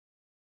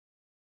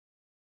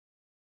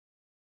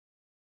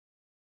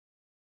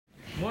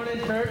Morning,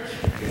 church.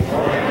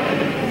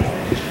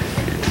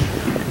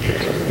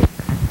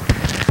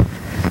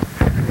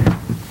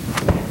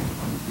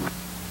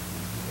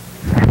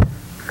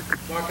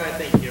 Mark, I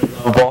think you're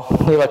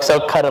lovable. You look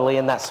so cuddly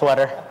in that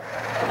sweater.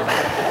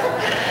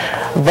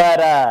 But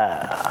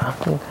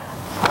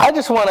I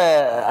just want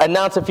to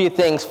announce a few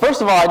things.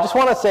 First of all, I just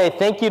want to say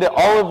thank you to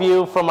all of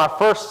you from our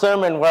first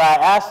sermon where I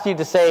asked you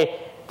to say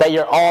that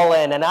you're all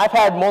in. And I've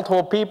had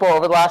multiple people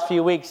over the last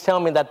few weeks tell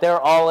me that they're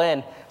all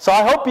in. So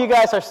I hope you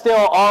guys are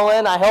still all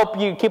in. I hope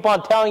you keep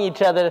on telling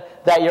each other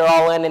that you're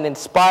all in and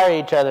inspire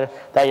each other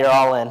that you're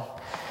all in.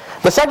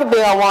 The second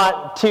thing I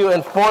want to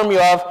inform you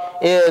of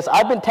is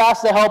I've been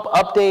tasked to help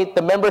update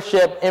the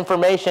membership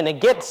information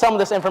and get some of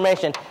this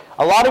information.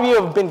 A lot of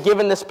you have been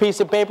given this piece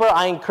of paper.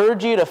 I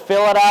encourage you to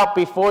fill it out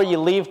before you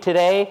leave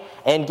today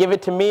and give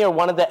it to me or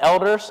one of the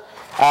elders.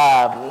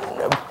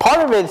 Part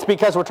of it is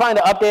because we're trying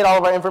to update all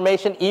of our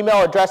information.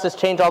 Email addresses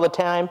change all the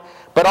time.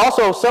 But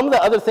also some of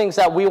the other things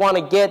that we want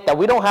to get that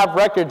we don't have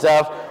records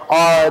of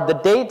are the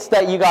dates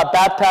that you got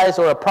baptized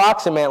or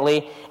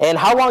approximately, and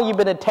how long you've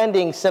been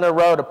attending Center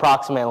Road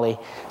approximately.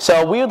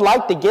 So we would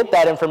like to get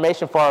that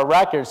information for our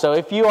records. So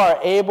if you are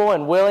able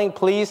and willing,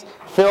 please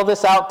fill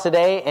this out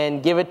today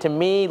and give it to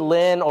me,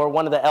 Lynn, or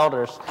one of the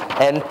elders.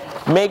 And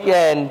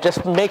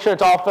just make sure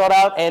it's all filled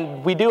out.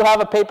 And we do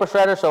have a paper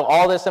shredder, so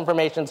all this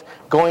information's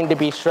going to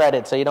be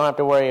shredded, so you don't have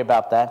to worry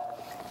about that.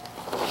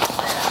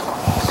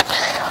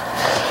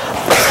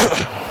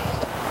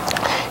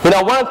 You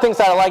know, one of the things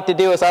that I like to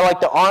do is I like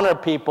to honor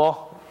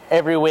people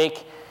every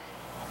week.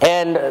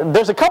 And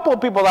there's a couple of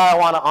people that I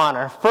want to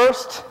honor.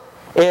 First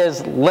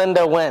is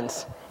Linda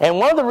Wentz. And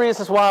one of the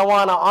reasons why I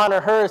want to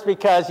honor her is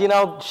because, you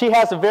know, she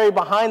has a very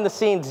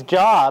behind-the-scenes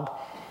job.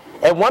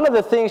 And one of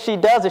the things she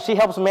does is she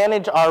helps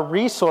manage our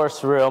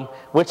resource room,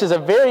 which is a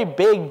very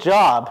big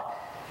job.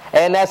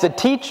 And as a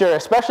teacher,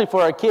 especially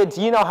for our kids,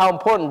 you know how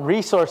important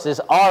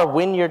resources are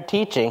when you're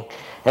teaching.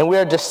 And we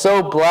are just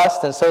so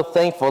blessed and so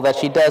thankful that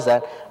she does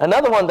that.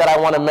 Another one that I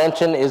want to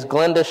mention is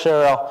Glenda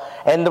Sherrill.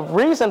 And the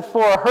reason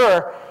for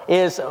her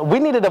is we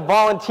needed a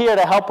volunteer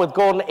to help with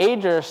Golden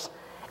Agers.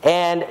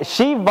 And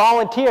she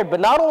volunteered. But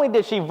not only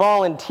did she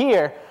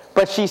volunteer,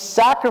 but she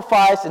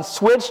sacrificed and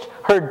switched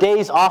her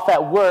days off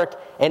at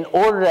work in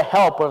order to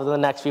help over the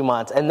next few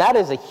months. And that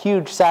is a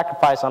huge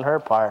sacrifice on her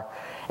part.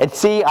 And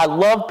see, I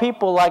love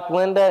people like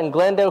Linda and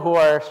Glenda who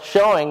are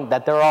showing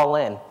that they're all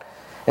in.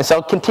 And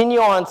so continue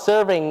on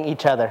serving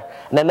each other.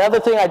 And another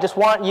thing I just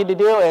want you to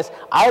do is,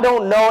 I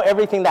don't know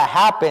everything that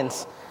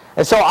happens.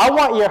 And so I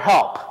want your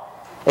help.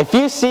 If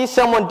you see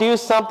someone do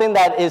something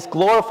that is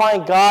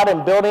glorifying God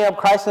and building up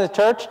Christ in the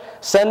church,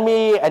 send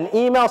me an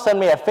email, send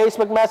me a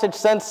Facebook message,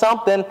 send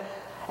something.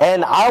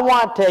 And I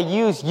want to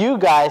use you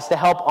guys to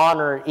help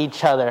honor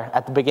each other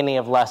at the beginning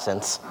of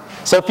lessons.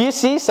 So if you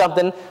see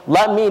something,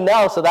 let me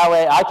know so that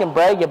way I can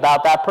brag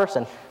about that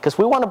person. Because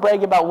we want to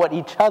brag about what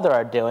each other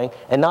are doing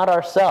and not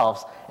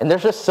ourselves. And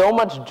there's just so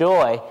much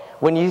joy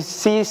when you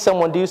see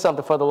someone do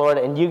something for the Lord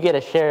and you get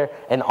to share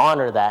and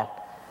honor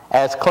that.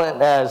 As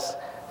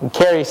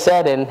Kerry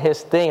said in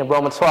his thing in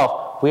Romans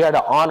 12, we are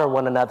to honor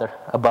one another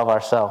above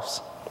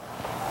ourselves.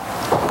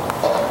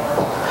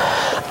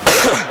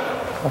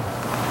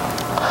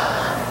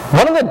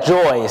 One of the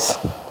joys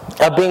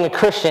of being a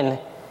Christian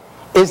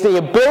is the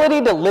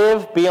ability to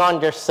live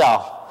beyond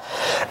yourself.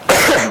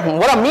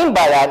 What I mean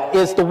by that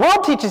is the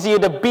world teaches you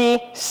to be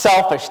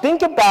selfish.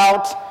 Think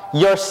about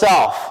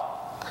yourself.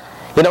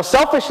 You know,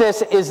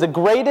 selfishness is the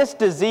greatest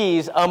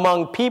disease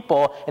among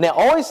people, and it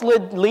always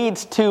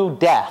leads to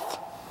death,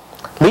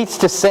 leads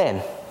to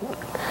sin.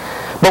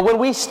 But when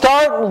we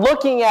start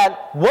looking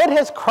at what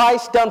has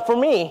Christ done for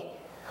me,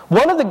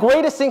 one of the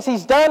greatest things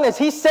he's done is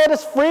he set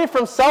us free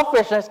from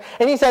selfishness.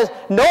 And he says,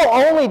 not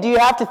only do you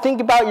have to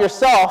think about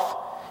yourself,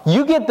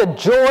 you get the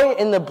joy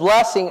and the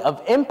blessing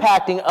of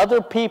impacting other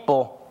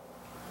people,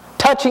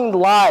 touching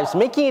lives,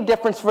 making a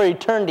difference for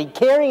eternity,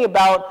 caring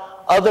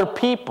about other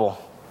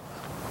people.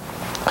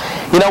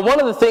 You know, one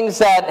of the things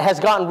that has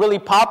gotten really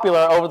popular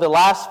over the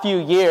last few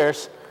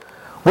years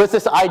was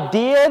this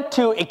idea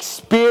to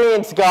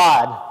experience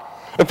God.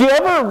 If you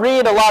ever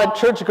read a lot of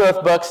church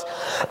growth books,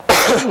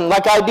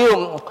 like I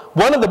do,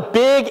 one of the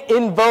big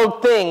in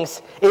vogue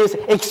things is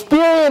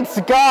experience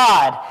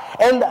God.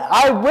 And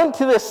I went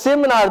to this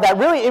seminar that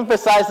really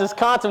emphasized this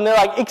concept. And they're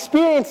like,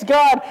 experience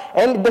God.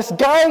 And this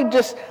guy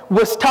just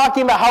was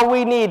talking about how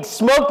we need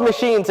smoke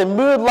machines and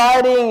mood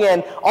lighting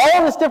and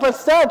all this different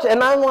stuff.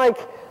 And I'm like,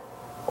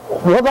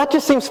 well, that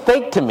just seems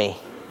fake to me.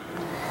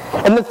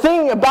 And the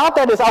thing about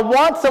that is I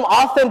want some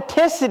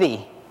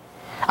authenticity.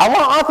 I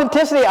want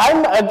authenticity.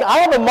 I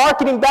have a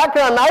marketing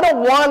background, and I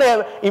don't want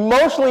to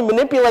emotionally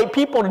manipulate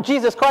people to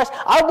Jesus Christ.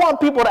 I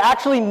want people to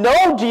actually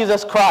know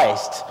Jesus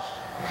Christ.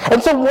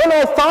 And so when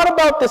I thought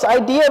about this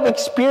idea of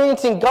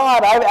experiencing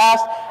God, I've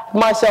asked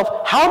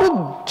myself, how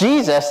did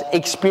Jesus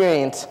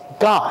experience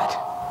God?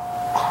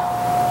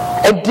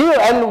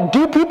 And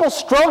do people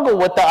struggle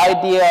with the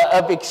idea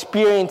of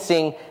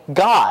experiencing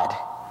God?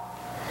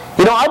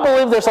 You know, I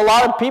believe there's a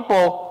lot of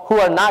people who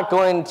are not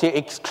going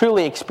to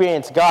truly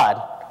experience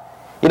God.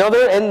 You know,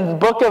 they're in the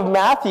book of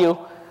Matthew,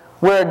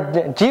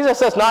 where Jesus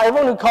says, not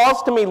everyone who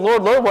calls to me,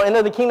 Lord, Lord, will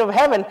enter the kingdom of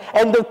heaven.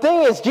 And the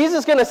thing is, Jesus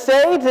is going to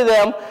say to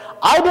them,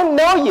 I didn't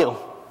know you.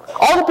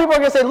 All the people are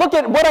going to say, look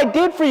at what I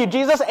did for you,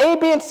 Jesus, A,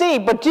 B, and C.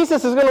 But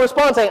Jesus is going to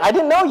respond saying, I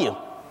didn't know you.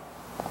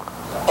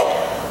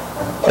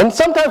 And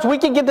sometimes we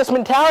can get this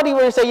mentality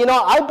where you say, you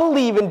know, I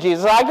believe in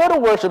Jesus. I go to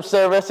worship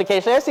service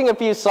occasionally. I sing a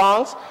few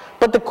songs.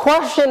 But the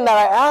question that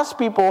I ask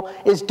people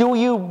is, do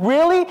you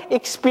really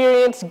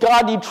experience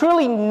God? Do you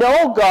truly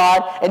know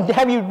God? And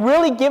have you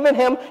really given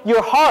Him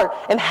your heart?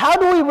 And how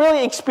do we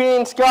really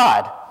experience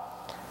God?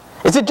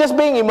 Is it just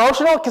being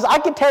emotional? Because I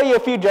can tell you a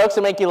few jokes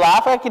to make you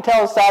laugh. I can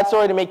tell a sad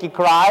story to make you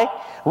cry.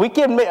 We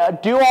can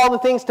do all the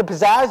things to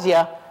pizzazz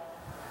you.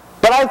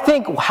 But I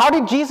think, how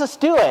did Jesus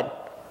do it?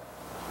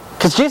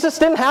 Because Jesus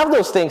didn't have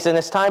those things in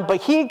His time,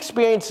 but He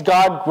experienced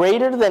God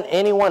greater than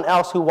anyone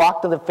else who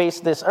walked on the face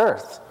of this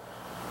earth.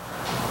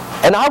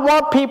 And I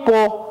want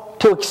people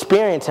to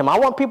experience Him. I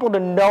want people to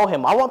know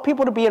Him. I want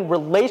people to be in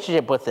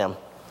relationship with Him.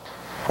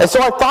 And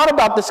so I thought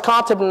about this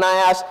concept and I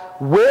asked,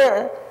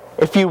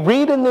 if you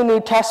read in the New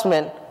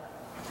Testament,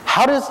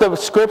 how does the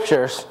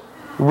Scriptures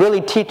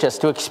really teach us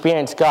to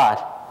experience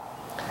God?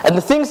 And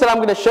the things that I'm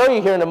going to show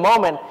you here in a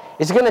moment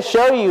is going to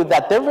show you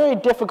that they're very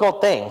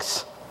difficult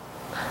things.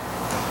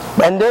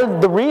 And they're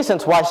the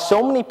reasons why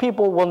so many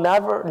people will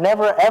never,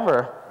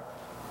 ever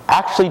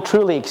actually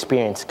truly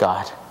experience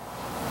God.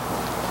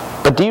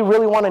 But do you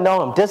really want to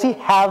know Him? Does He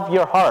have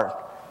your heart?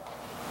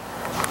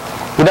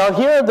 You know,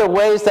 here are the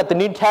ways that the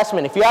New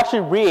Testament, if you actually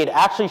read,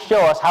 actually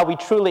show us how we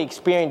truly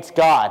experience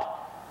God.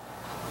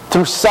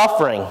 Through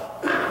suffering,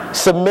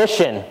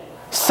 submission,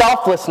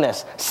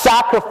 selflessness,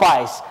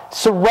 sacrifice,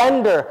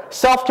 surrender,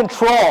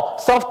 self-control,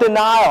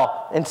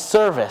 self-denial, and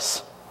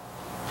service.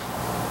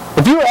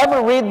 If you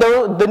ever read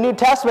the New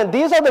Testament,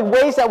 these are the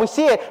ways that we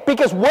see it.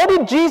 Because what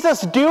did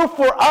Jesus do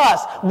for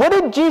us? What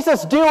did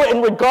Jesus do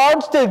in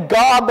regards to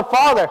God the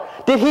Father?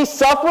 Did He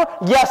suffer?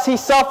 Yes, He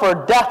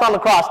suffered death on the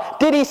cross.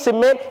 Did He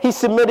submit? He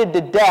submitted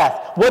to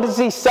death. What is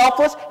He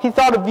selfless? He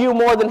thought of you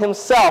more than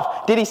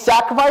Himself. Did He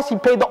sacrifice? He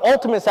paid the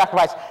ultimate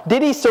sacrifice.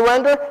 Did He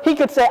surrender? He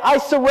could say, I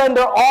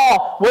surrender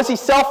all. Was He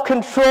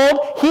self-controlled?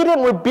 He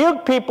didn't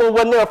rebuke people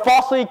when they were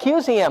falsely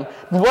accusing Him.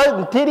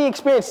 Did He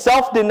experience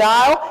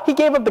self-denial? He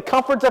gave up the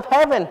comforts of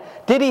heaven.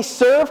 Did He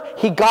serve?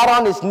 He got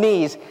on His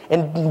knees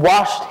and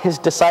washed His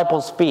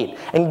disciples' feet.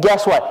 And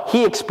guess what?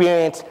 He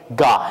experienced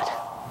God.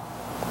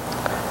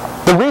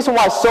 The reason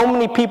why so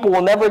many people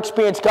will never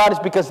experience God is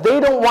because they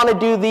don't want to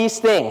do these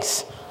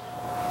things.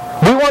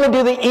 We want to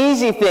do the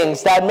easy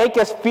things that make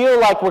us feel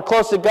like we're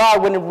close to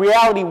God when in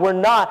reality we're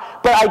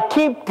not. But I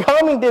keep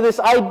coming to this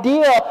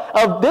idea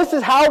of this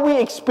is how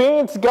we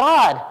experience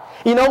God.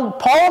 You know,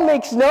 Paul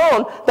makes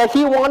known that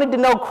he wanted to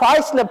know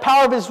Christ and the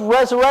power of His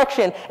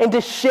resurrection and to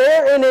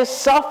share in His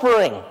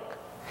suffering.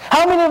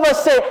 How many of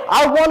us say,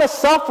 I want to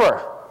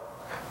suffer?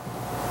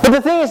 But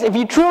the thing is, if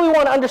you truly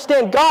want to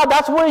understand God,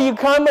 that's where you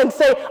come and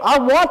say, I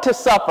want to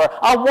suffer.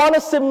 I want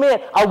to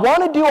submit. I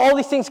want to do all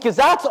these things because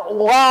that's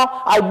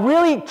how I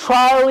really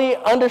truly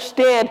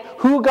understand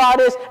who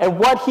God is and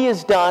what He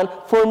has done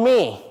for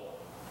me.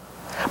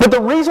 But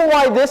the reason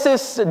why this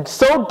is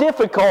so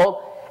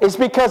difficult is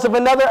because of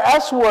another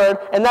S word,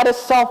 and that is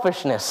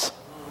selfishness.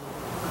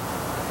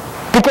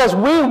 Because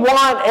we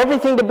want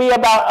everything to be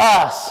about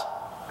us.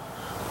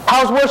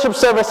 How's worship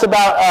service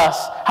about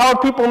us? How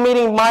are people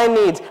meeting my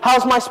needs?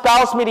 How's my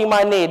spouse meeting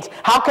my needs?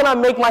 How can I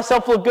make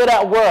myself look good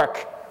at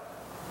work?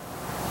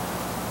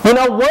 You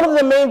know, one of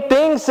the main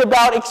things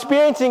about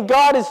experiencing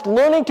God is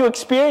learning to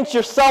experience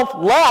yourself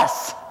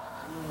less.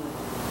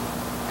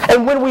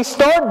 And when we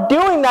start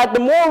doing that, the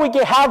more we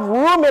can have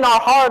room in our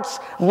hearts,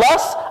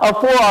 less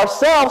for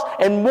ourselves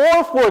and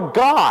more for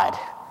God.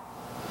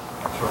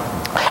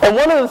 And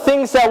one of the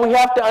things that we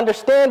have to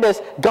understand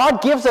is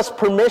God gives us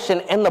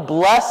permission and the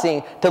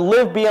blessing to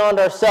live beyond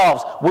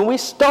ourselves. When we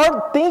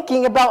start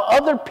thinking about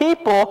other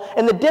people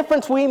and the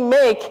difference we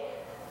make,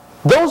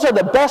 those are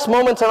the best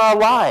moments in our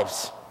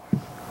lives.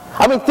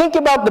 I mean, think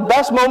about the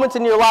best moments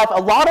in your life.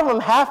 A lot of them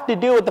have to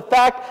do with the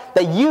fact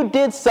that you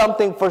did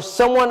something for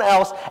someone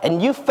else and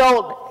you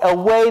felt a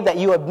way that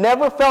you have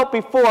never felt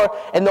before,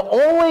 and the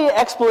only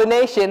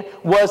explanation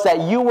was that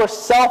you were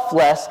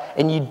selfless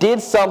and you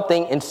did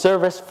something in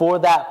service for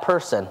that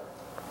person.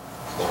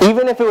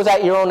 Even if it was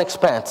at your own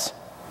expense.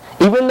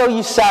 Even though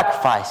you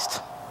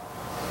sacrificed.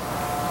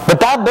 But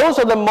those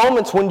are the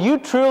moments when you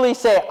truly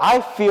say,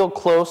 I feel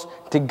close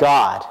to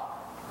God.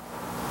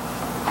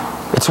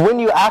 It's when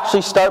you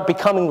actually start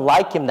becoming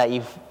like Him that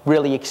you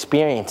really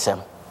experience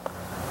Him.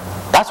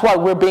 That's why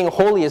we're being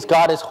holy as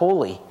God is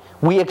holy.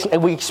 We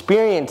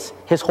experience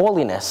His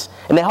holiness.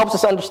 And it helps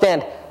us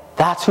understand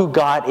that's who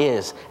God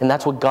is. And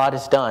that's what God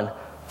has done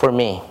for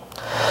me.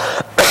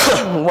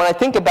 When I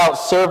think about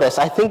service,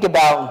 I think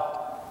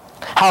about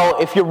how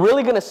if you're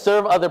really going to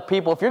serve other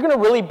people, if you're going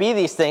to really be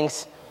these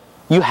things,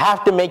 you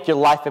have to make your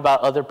life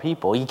about other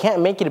people. You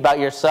can't make it about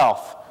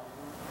yourself.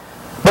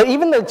 But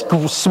even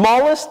the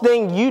smallest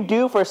thing you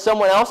do for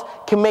someone else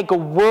can make a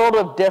world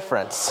of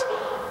difference.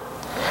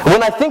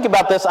 When I think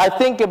about this, I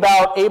think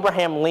about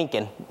Abraham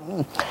Lincoln.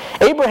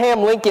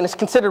 Abraham Lincoln is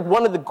considered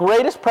one of the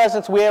greatest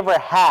presidents we ever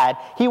had.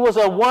 He was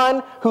a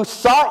one who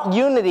sought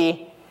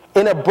unity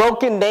in a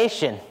broken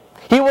nation.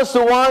 He was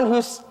the one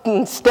who,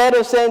 instead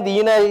of saying the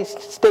United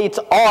States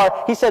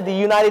are, he said the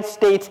United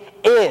States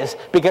is,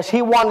 because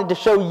he wanted to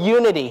show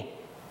unity.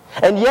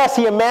 And yes,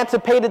 he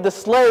emancipated the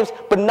slaves,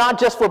 but not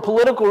just for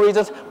political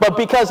reasons, but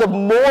because of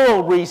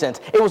moral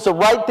reasons. It was the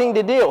right thing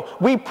to do.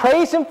 We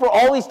praise him for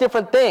all these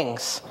different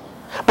things.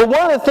 But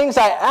one of the things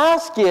I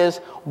ask is,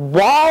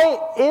 why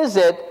is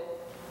it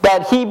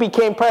that he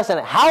became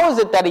president? How is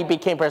it that he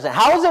became president?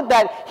 How is it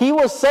that he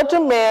was such a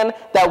man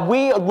that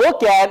we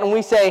look at and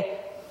we say,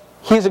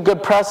 he's a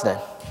good president?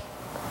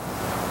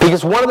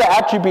 Because one of the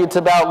attributes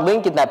about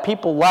Lincoln that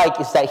people like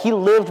is that he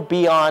lived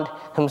beyond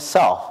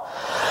himself.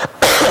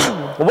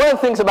 One of the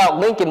things about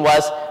Lincoln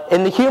was,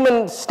 in the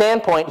human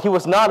standpoint, he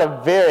was not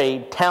a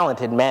very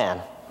talented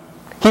man.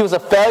 He was a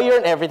failure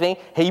in everything.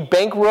 He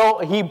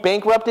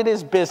bankrupted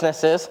his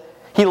businesses.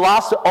 He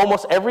lost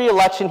almost every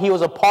election he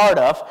was a part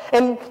of.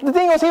 And the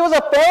thing was, he was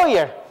a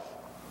failure.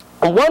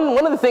 And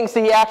one of the things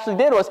that he actually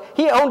did was,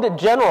 he owned a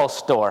general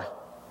store.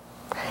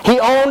 He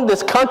owned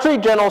this country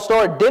general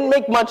store, didn't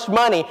make much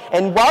money.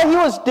 And while he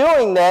was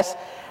doing this,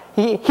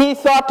 he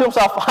thought to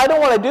himself, I don't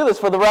want to do this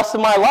for the rest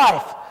of my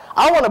life.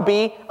 I want to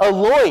be a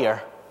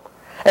lawyer.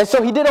 And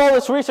so he did all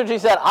this research. He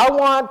said, I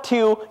want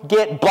to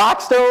get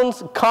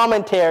Blackstone's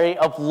commentary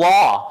of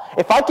law.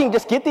 If I can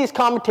just get these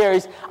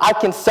commentaries, I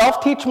can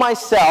self-teach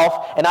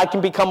myself and I can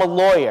become a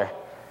lawyer.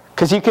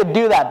 Because you could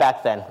do that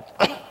back then.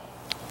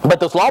 But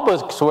those law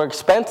books were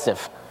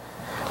expensive.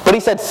 But he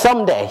said,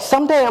 someday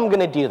I'm going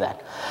to do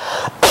that.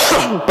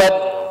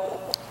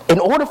 But in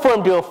order for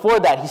him to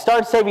afford that, he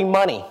started saving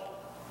money.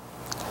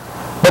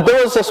 But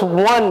there was this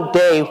one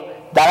day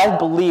that I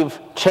believe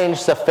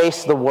changed the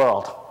face of the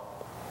world.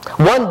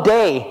 One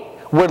day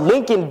where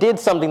Lincoln did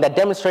something that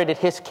demonstrated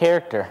his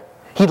character.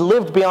 He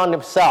lived beyond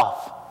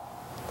himself.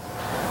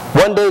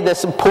 One day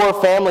this poor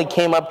family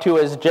came up to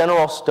his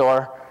general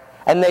store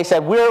and they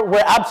said,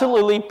 we're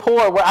absolutely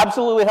poor, we're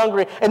absolutely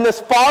hungry. And this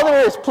father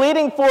is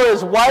pleading for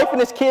his wife and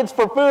his kids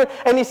for food,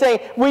 and he's saying,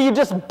 will you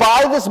just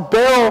buy this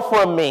barrel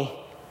from me?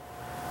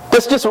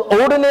 This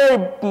ordinary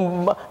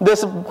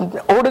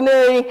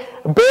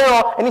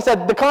barrel. And he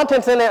said, the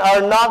contents in it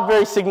are not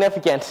very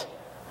significant.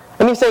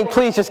 And he's saying,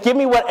 please, just give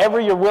me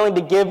whatever you're willing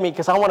to give me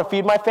because I want to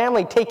feed my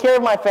family, take care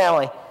of my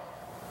family.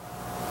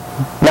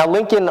 Now,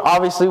 Lincoln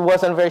obviously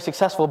wasn't a very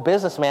successful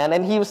businessman,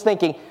 and he was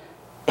thinking,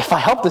 if I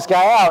help this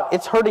guy out,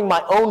 it's hurting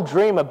my own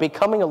dream of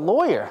becoming a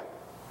lawyer.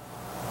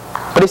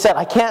 But he said,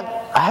 I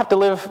have to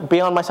live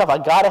beyond myself. I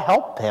got to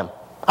help him.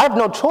 I have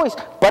no choice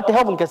but to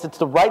help him because it's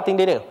the right thing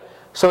to do.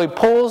 So he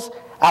pulls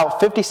out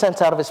 50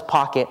 cents out of his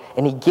pocket,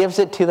 and he gives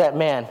it to that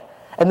man.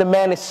 And the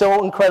man is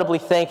so incredibly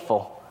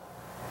thankful.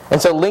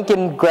 And so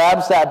Lincoln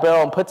grabs that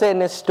barrel and puts it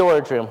in his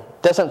storage room.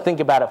 Doesn't think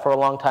about it for a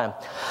long time.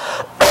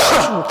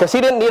 Because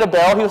he didn't need a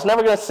barrel. He was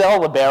never going to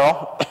sell the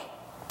barrel.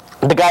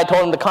 The guy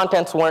told him the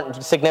contents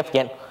weren't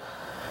significant.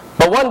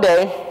 But one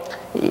day,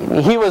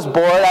 he was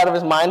bored out of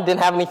his mind,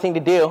 didn't have anything to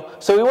do.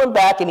 So he went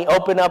back and he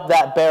opened up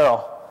that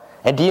barrel.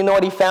 And do you know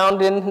what he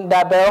found in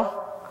that barrel?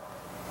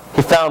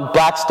 He found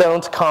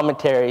Blackstone's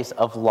commentaries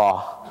of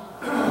law.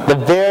 The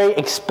very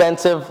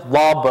expensive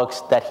law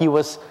books that he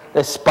was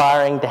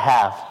aspiring to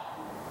have.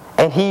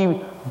 And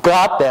he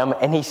got them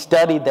and he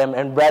studied them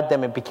and read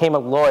them and became a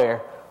lawyer,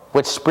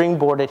 which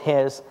springboarded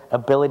his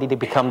ability to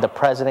become the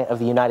President of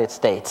the United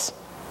States.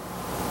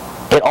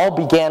 It all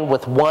began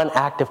with one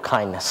act of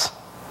kindness,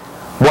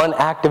 one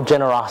act of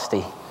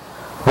generosity,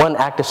 one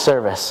act of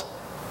service.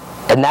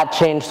 And that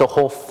changed the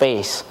whole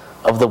face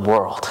of the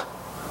world.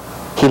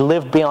 He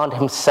lived beyond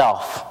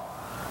himself.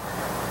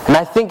 And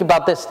I think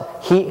about this.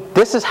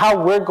 This is how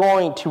we're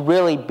going to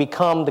really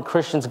become the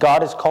Christians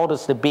God has called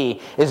us to be.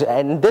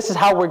 And this is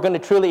how we're going to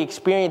truly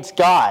experience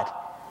God.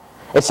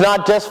 It's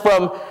not just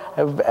from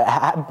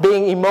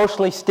being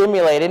emotionally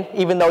stimulated,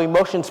 even though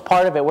emotion's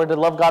part of it. We're to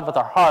love God with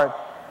our heart.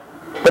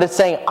 But it's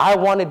saying, I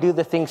want to do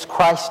the things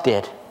Christ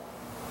did.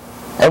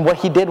 And what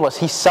he did was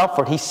he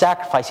suffered, he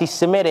sacrificed, he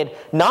submitted,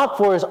 not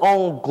for his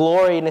own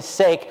glory and his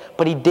sake,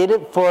 but he did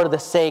it for the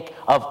sake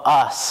of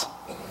us,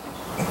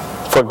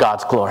 for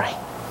God's glory.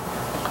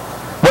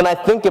 When I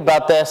think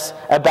about this,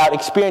 about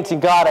experiencing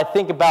God, I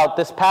think about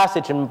this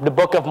passage in the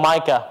book of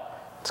Micah.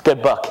 It's a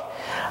good book.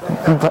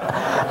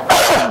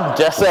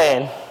 Just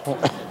saying.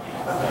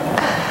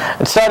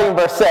 Starting in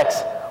verse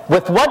 6.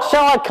 With what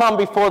shall I come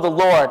before the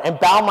Lord and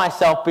bow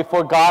myself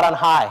before God on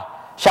high?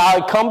 Shall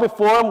I come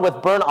before him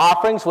with burnt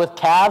offerings, with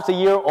calves a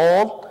year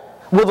old?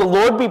 Will the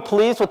Lord be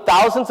pleased with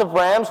thousands of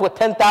rams, with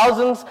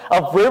 10,000s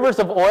of rivers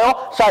of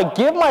oil? Shall I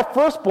give my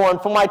firstborn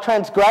for my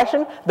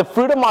transgression, the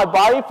fruit of my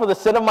body for the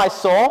sin of my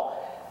soul?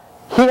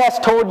 He has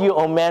told you,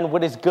 O man,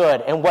 what is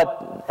good, and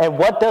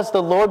what does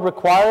the Lord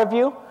require of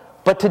you?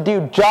 But to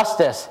do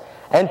justice,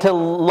 and to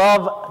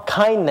love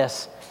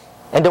kindness,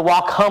 and to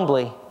walk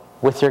humbly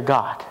with your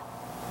God.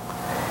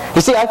 You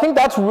see, I think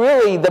that's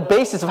really the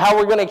basis of how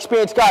we're going to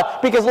experience God.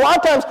 Because a lot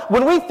of times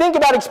when we think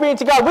about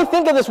experiencing God, we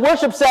think of this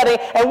worship setting,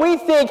 and we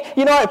think,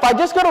 if I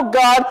just go to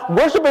God,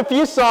 worship a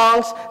few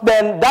songs,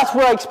 then that's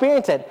where I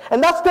experience it.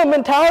 And that's the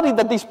mentality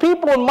that these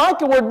people in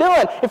Micah were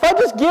doing. If I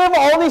just give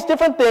all these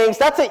different things,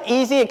 that's an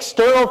easy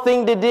external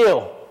thing to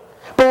do.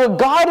 But what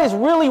God is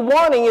really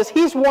wanting is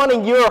He's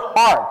wanting your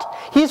heart.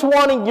 He's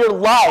wanting your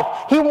life.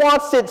 He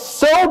wants it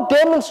so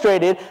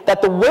demonstrated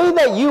that the way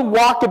that you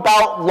walk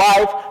about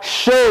life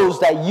shows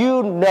that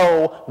you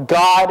know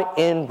God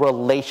in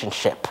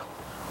relationship.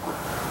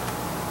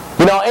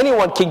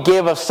 Anyone can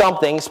give of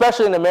something,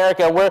 especially in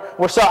America.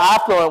 We're so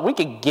affluent, we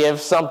could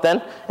give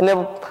something, and it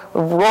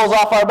rolls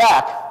off our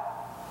back.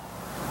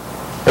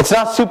 It's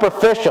not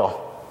superficial.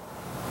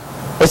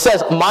 It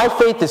says, my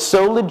faith is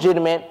so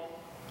legitimate,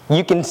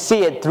 you can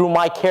see it through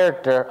my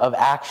character of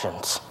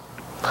actions.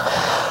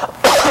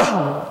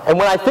 And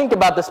when I think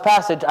about this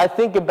passage, I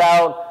think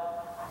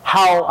about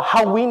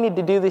how we need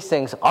to do these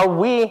things. Are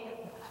we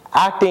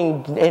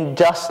acting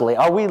unjustly?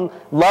 Are we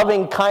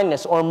loving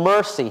kindness or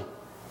mercy?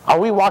 Are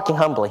we walking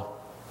humbly?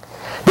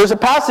 There's a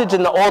passage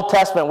in the Old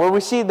Testament where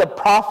we see the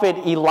prophet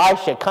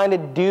Elisha kind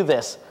of do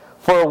this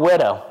for a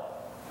widow.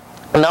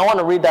 And I want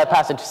to read that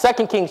passage.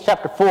 2 Kings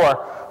chapter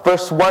 4,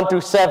 verse 1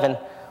 through 7.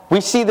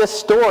 We see this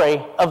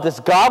story of this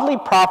godly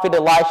prophet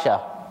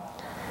Elisha.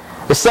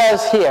 It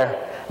says here,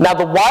 now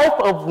the wife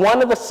of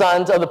one of the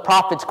sons of the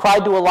prophets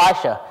cried to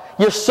Elisha,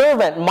 your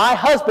servant, my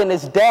husband,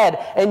 is dead,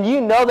 and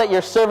you know that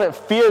your servant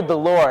feared the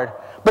Lord.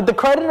 But the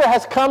creditor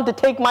has come to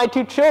take my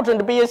 2 children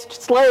to be his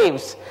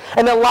slaves.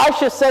 And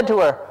Elisha said to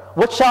her,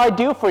 what shall I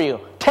do for you?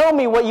 Tell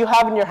me what you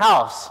have in your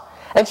house.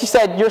 And she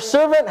said, your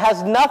servant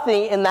has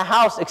nothing in the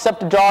house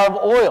except a jar of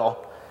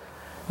oil.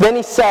 Then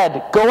he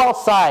said, go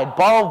outside,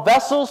 borrow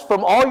vessels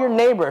from all your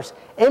neighbors,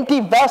 empty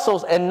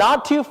vessels and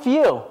not too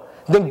few.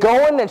 Then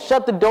go in and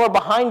shut the door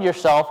behind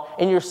yourself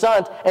and your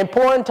sons and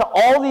pour into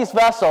all these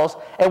vessels,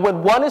 and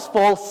when one is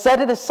full,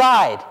 set it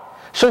aside.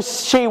 So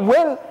she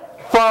went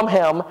from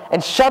him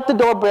and shut the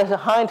door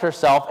behind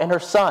herself and her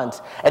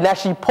sons. And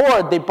as she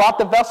poured, they brought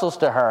the vessels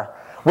to her.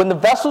 When the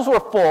vessels were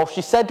full,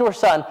 she said to her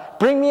son,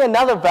 bring me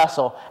another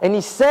vessel. And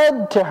he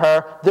said to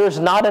her, there is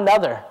not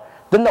another.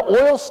 Then the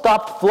oil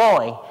stopped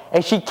flowing.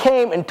 And she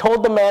came and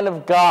told the man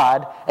of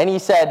God, and he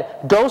said,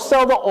 go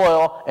sell the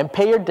oil and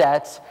pay your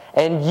debts,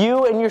 and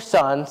you and your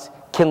sons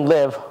can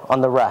live on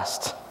the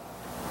rest.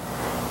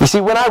 You see,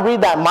 when I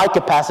read that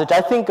Micah passage,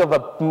 I think of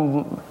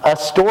a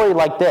story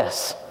like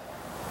this.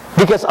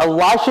 Because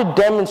Elisha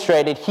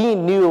demonstrated he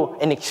knew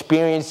and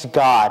experienced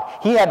God.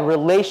 He had a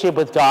relationship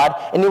with God,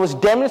 and it was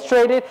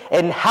demonstrated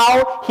in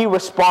how he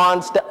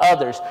responds to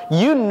others.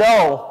 You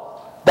know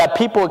that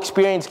people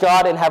experience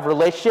God and have a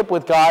relationship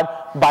with God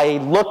by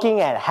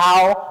looking at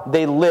how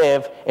they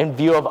live in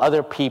view of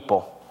other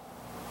people.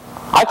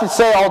 I could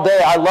say all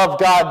day, I love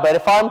God, but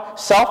if I'm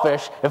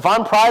selfish, if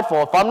I'm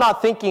prideful, if I'm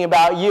not thinking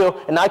about you,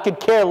 and I could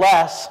care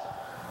less,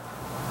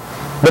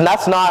 then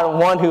that's not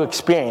one who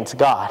experienced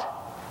God.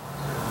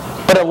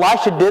 But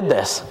Elisha did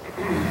this.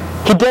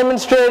 He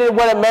demonstrated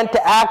what it meant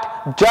to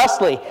act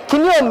justly.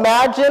 Can you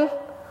imagine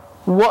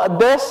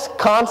this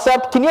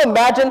concept? Can you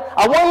imagine?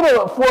 I want you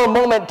to, for a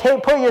moment,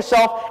 put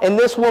yourself in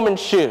this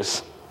woman's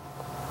shoes.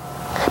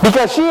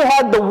 Because she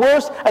had the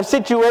worst of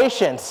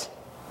situations.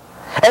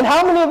 And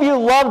how many of you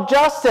love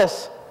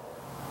justice?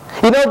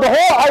 The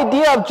whole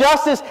idea of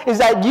justice is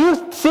that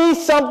you see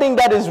something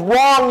that is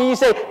wrong and you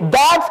say,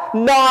 that's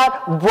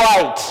not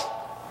right.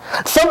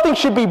 Something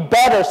should be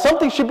better.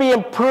 Something should be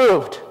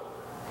improved.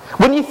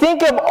 When you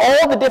think of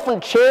all the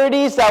different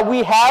charities that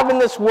we have in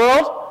this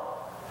world,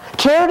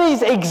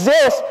 charities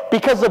exist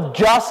because of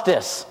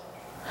justice.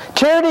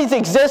 Charities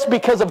exist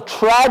because of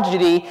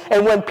tragedy,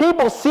 and when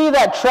people see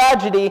that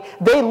tragedy,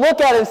 they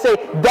look at it and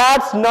say,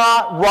 that's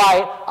not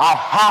right, I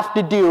have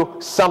to do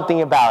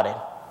something about it.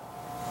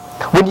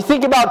 When you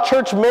think about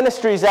church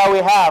ministries that we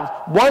have,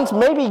 ones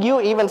maybe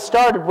you even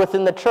started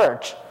within the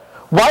church.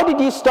 Why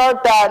did you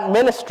start that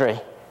ministry?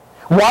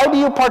 Why do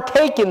you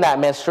partake in that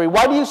ministry?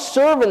 Why do you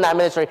serve in that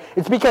ministry?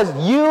 It's because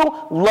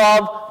you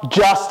love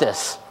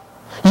justice.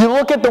 You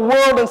look at the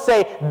world and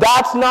say,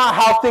 that's not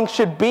how things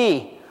should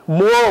be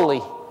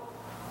morally.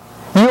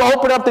 You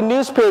open up the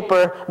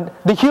newspaper,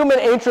 the human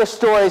interest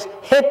stories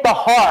hit the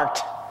heart.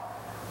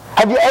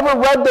 Have you ever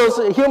read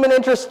those human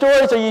interest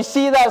stories, or you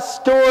see that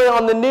story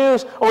on the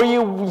news, or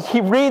you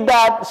read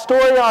that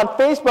story on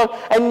Facebook,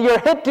 and you're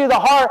hit to the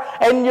heart,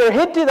 and you're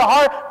hit to the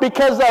heart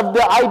because of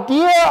the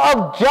idea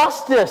of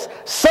justice.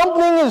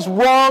 Something is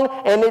wrong,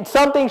 and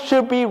something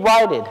should be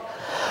righted.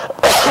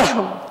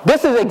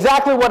 This is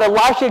exactly what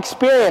Elisha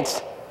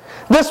experienced.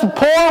 This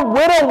poor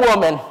widow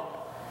woman.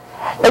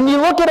 And you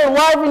look at her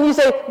life and you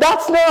say,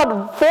 that's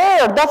not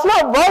fair. That's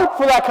not right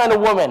for that kind of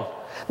woman.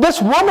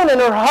 This woman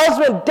and her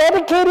husband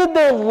dedicated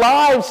their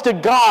lives to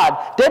God,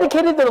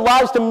 dedicated their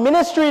lives to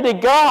ministry to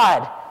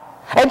God.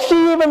 And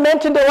she even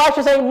mentioned to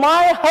Elisha saying,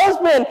 my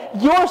husband,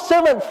 your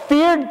servant,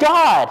 feared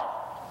God.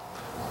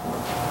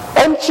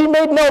 And she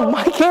made note,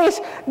 my case,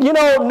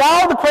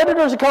 now the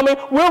creditors are coming.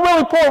 We're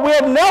really poor. We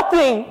have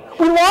nothing.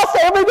 We lost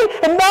everything,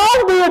 and now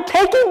they are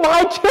taking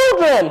my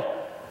children.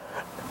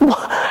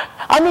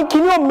 I mean,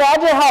 can you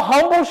imagine how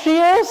humble she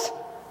is?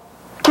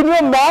 Can you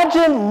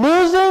imagine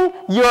losing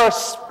your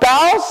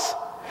spouse?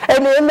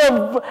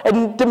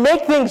 And to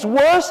make things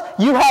worse,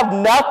 you have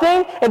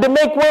nothing. And to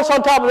make worse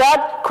on top of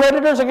that,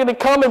 creditors are going to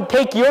come and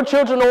take your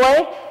children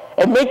away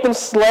and make them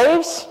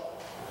slaves.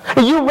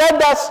 You read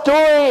that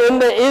story in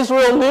the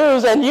Israel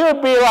news, and you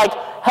would be like,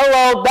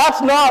 hello,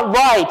 that's not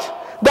right.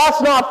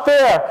 That's not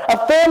fair.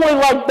 A family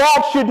like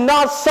that should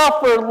not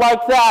suffer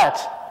like that.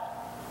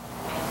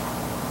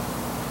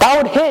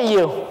 That would hit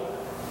you.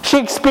 She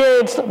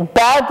experienced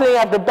bad thing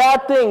after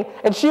bad thing,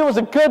 and she was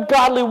a good,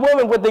 godly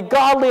woman with a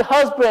godly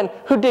husband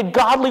who did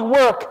godly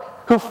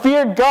work, who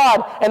feared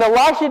God. And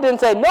Elisha didn't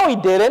say, no, he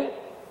didn't.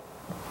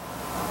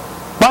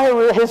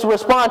 By his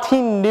response,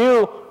 he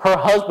knew her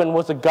husband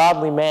was a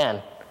godly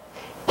man.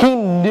 He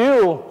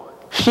knew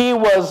she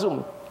was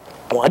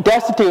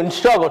destitute and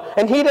struggled.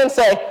 And he didn't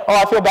say, oh,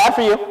 I feel bad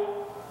for you.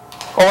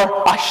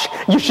 Or,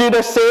 you should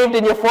have saved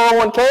in your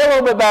 401k a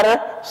little bit better.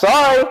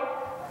 Sorry.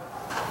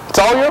 It's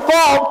all your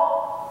fault.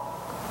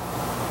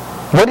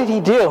 What did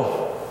he do?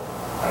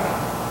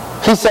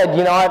 He said,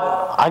 you know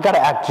what? I got to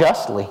act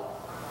justly.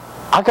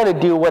 I got to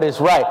do what is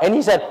right. And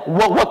he said,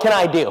 what can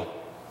I do?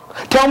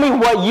 Tell me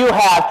what you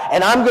have,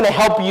 and I'm going to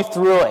help you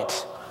through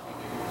it.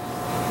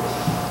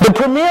 The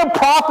premier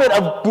prophet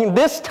of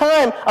this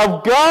time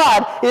of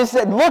God is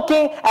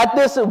looking at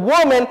this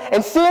woman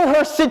and seeing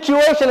her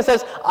situation and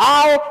says,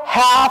 I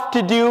have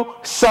to do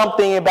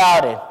something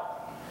about it.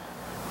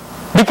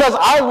 Because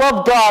I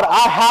love God,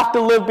 I have to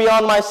live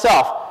beyond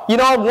myself. You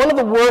know, one of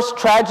the worst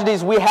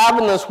tragedies we have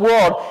in this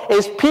world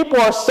is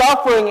people are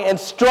suffering and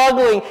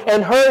struggling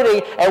and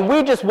hurting, and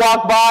we just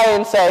walk by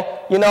and say,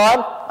 you know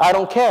what? I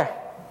don't care.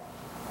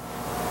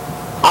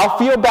 I'll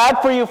feel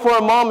bad for you for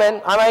a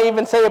moment. I might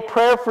even say a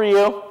prayer for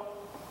you.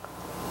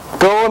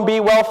 Go and be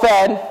well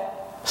fed.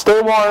 Stay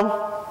warm.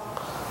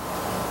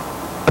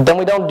 But then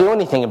we don't do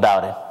anything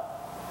about it.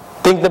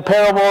 Think the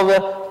parable of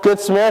the Good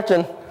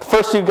Samaritan. The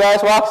first two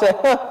guys walk and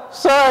say,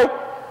 sorry.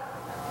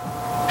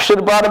 Should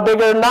have brought a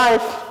bigger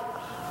knife.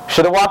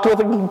 Should have walked with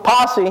a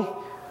posse.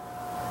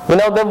 You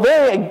know, they're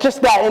very,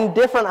 just that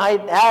indifferent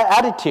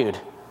attitude.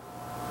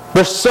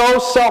 They're so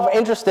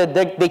self-interested,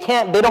 they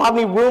don't have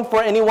any room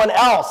for anyone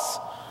else.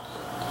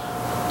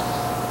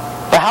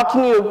 But how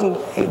can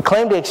you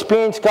claim to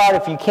experience God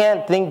if you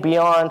can't think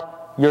beyond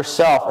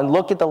yourself and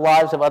look at the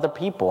lives of other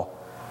people?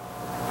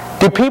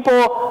 Do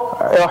people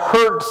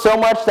hurt so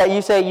much that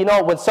you say, you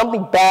know, when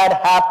something bad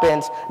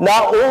happens,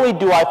 not only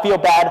do I feel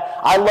bad,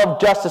 I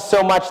love justice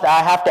so much that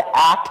I have to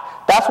act.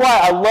 That's why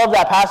I love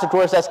that passage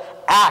where it says,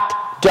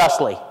 act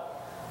justly.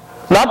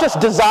 Not just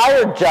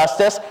desire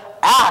justice,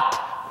 act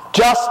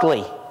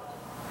justly.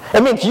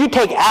 It means you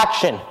take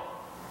action.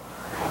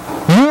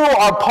 You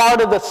are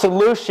part of the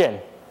solution,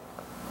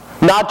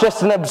 not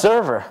just an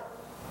observer.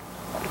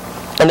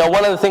 And now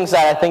one of the things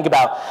that I think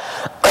about,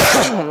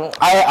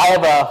 I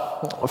have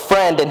a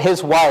friend and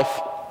his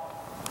wife,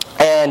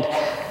 and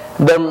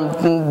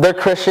they're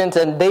Christians,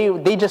 and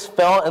they just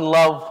fell in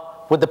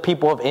love with the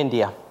people of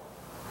India.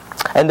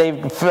 And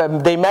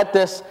they met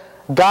this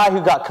guy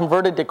who got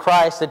converted to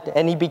Christ,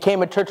 and he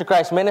became a Church of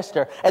Christ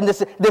minister. And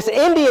this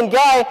Indian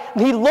guy,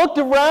 he looked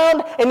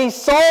around and he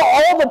saw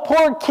all the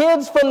poor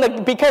kids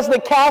because of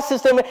the caste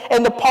system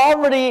and the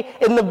poverty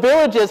in the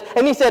villages,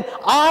 and he said,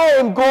 I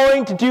am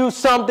going to do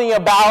something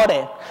about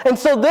it. And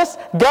so this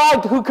guy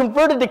who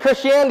converted to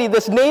Christianity,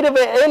 this native of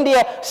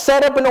India,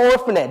 set up an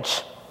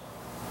orphanage.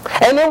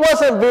 And it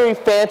wasn't very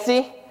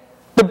fancy.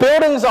 The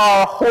buildings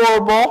are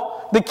horrible.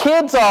 The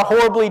kids are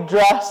horribly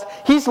dressed.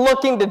 He's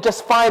looking to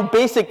just find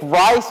basic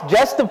rice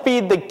just to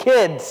feed the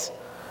kids.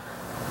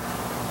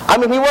 I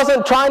mean, he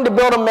wasn't trying to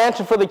build a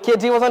mansion for the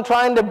kids. He wasn't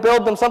trying to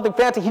build them something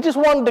fancy. He just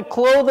wanted to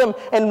clothe them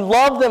and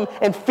love them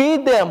and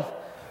feed them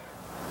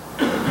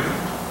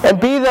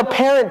and be the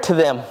parent to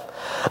them.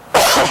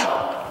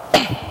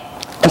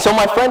 And so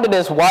my friend and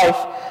his wife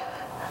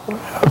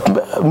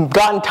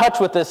got in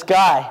touch with this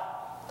guy.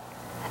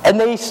 And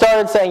they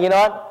started saying, you know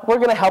what, we're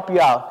going to help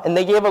you out. And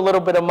they gave a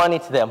little bit of money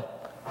to them.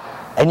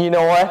 And you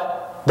know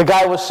what? The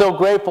guy was so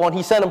grateful, and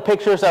he sent them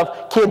pictures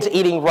of kids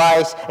eating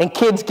rice and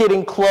kids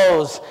getting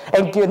clothes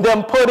and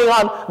them putting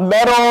on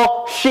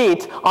metal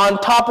sheets on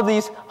top of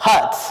these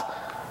huts.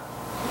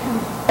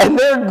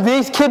 And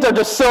these kids are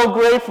just so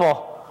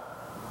grateful.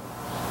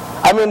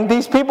 I mean,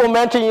 these people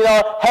mention, you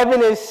know,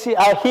 heaven is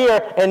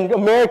here and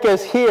America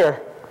is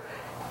here.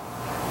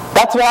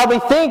 That's how they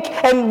think.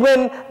 And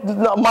when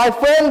my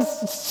friends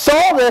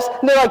saw this,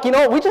 they're like, you know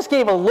what, we just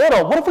gave a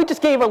little. What if we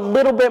just gave a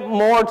little bit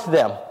more to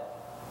them?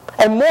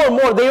 And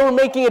more, they were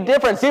making a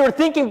difference. They were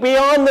thinking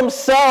beyond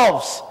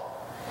themselves.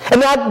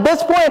 And at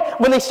this point,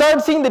 when they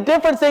started seeing the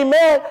difference, they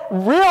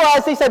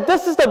realized, they said,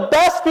 this is the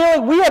best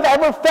feeling we have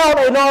ever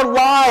felt in our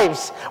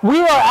lives. We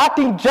are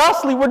acting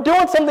justly. We're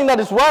doing something that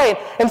is right.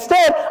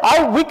 Instead,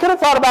 we could have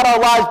thought about our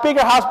lives,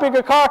 bigger house,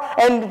 bigger car,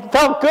 and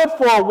felt good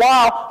for a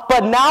while.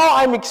 But now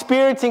I'm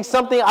experiencing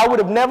something I would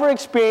have never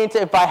experienced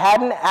if I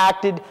hadn't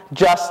acted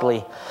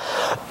justly.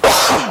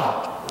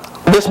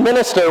 This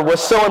minister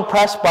was so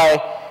impressed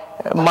by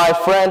my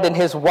friend and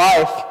his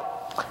wife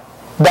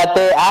that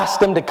they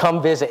asked him to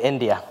come visit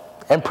India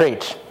and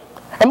preach.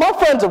 And my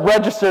friend's a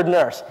registered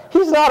nurse.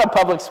 He's not a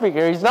public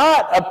speaker. He's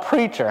not a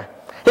preacher.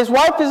 His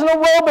wife is an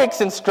aerobics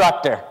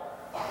instructor.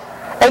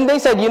 And they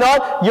said, you know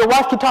what? Your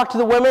wife can talk to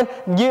the women.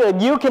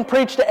 You can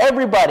preach to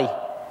everybody.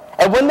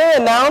 And when they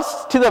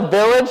announced to the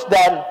village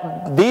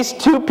that these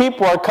two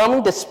people are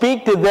coming to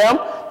speak to them,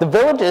 the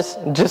village is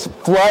just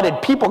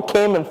flooded. People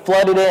came and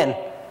flooded in.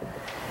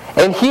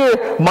 And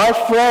here, my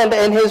friend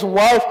and his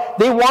wife,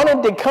 they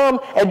wanted to come,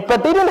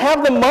 but they didn't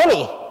have the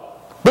money.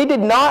 They did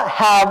not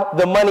have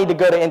the money to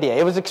go to India.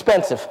 It was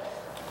expensive.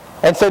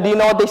 And so do you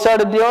know what they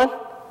started doing?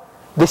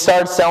 They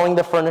started selling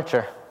the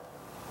furniture.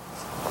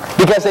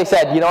 Because they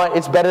said, you know what,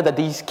 it's better that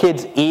these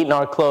kids eat in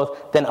our clothes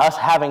than us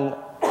having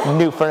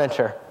new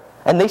furniture.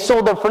 And they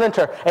sold their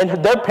furniture.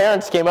 And their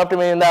parents came up to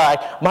me and they're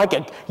like,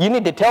 Micah, you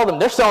need to tell them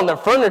they're selling their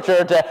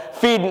furniture to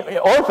feed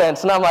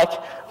orphans. And I'm like,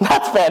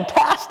 that's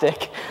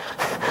fantastic.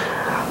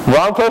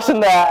 Wrong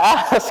person to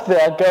ask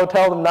to go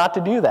tell them not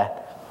to do that.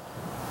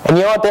 And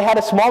you know what? They had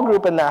a small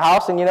group in their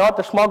house. And you know what?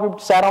 Their small group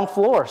sat on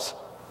floors.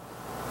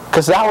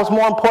 Because that was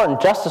more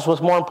important. Justice was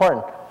more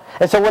important.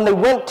 And so when they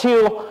went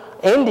to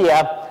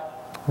India,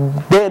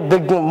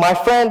 my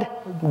friend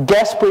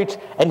guest preached.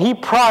 And he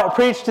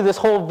preached to this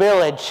whole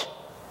village.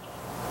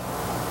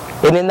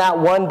 And in that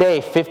one day,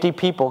 50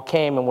 people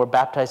came and were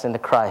baptized into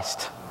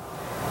Christ.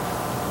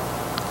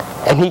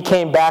 And he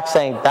came back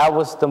saying, that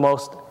was the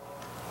most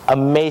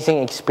amazing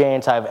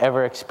experience I've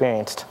ever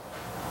experienced.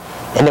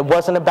 And it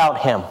wasn't about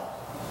him.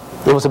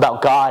 It was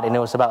about God, and it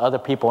was about other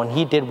people. And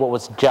he did what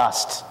was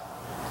just.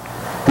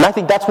 And I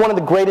think that's one of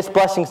the greatest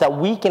blessings that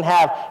we can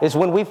have, is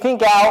when we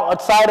think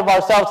outside of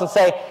ourselves and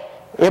say,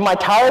 am I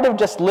tired of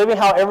just living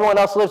how everyone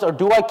else lives, or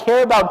do I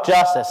care about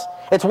justice?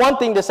 It's one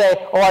thing to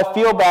say, oh, I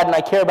feel bad and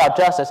I care about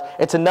justice.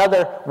 It's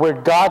another where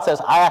God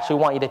says, I actually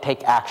want you to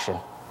take action.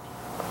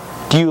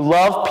 Do you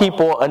love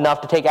people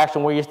enough to take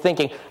action where you're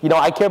thinking, you know,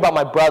 I care about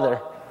my brother.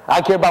 I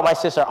care about my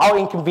sister. I'll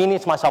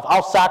inconvenience myself.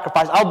 I'll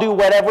sacrifice. I'll do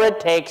whatever it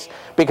takes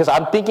because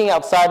I'm thinking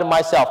outside of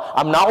myself.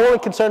 I'm not only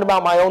concerned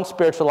about my own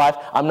spiritual life.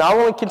 I'm not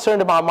only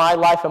concerned about my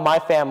life and my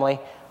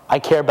family. I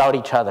care about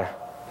each other.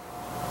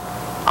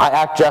 I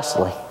act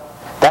justly.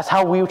 That's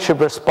how we should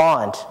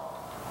respond.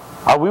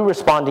 Are we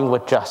responding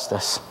with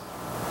justice?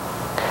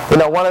 You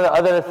know, one of the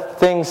other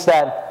things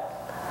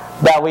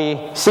that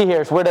we see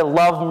here is we're to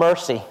love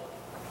mercy.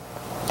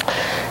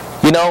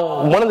 You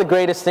know, one of the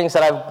greatest things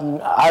that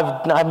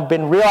I've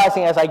been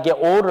realizing as I get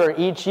older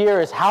each year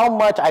is how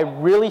much I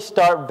really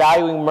start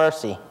valuing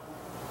mercy.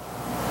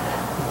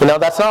 You know,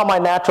 that's not my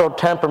natural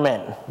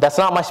temperament. That's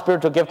not my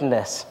spiritual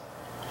giftedness.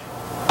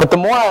 But the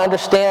more I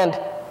understand,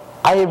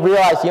 I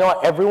realize, you know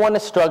what, everyone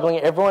is struggling,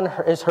 everyone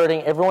is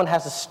hurting, everyone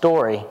has a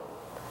story.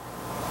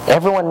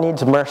 Everyone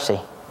needs mercy.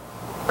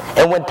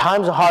 And when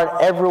times are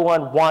hard,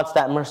 everyone wants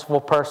that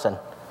merciful person.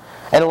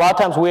 And a lot of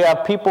times we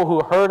have people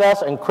who hurt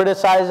us and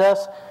criticize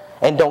us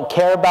and don't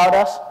care about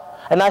us.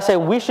 And I say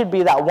we should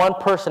be that one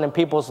person in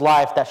people's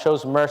life that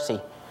shows mercy,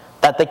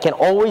 that they can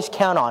always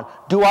count on.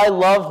 Do I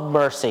love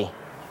mercy?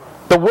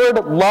 The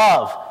word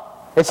love,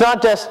 it's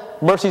not just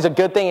mercy is a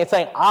good thing, it's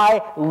saying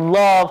I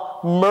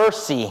love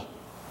mercy.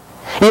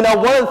 You know,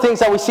 one of the things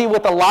that we see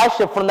with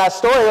Elisha from that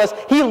story was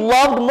he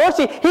loved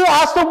mercy. He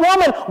asked the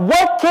woman,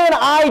 what can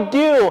I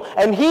do?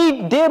 And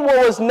he did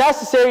what was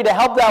necessary to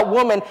help that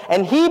woman.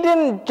 And he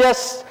didn't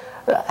just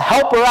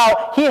help her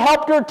out. He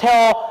helped her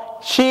till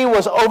she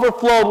was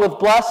overflowed with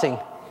blessing.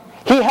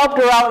 He helped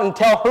her out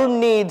until her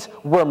needs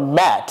were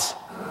met.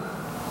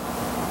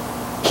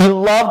 He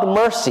loved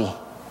mercy.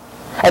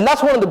 And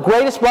that's one of the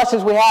greatest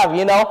blessings we have,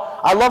 you know.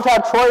 I loved how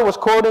Troy was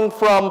quoting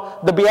from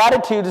the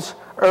Beatitudes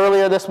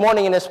earlier this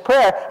morning in his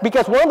prayer,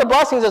 because one of the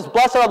blessings is,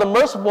 blessed are the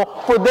merciful,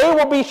 for they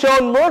will be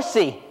shown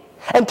mercy.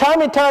 And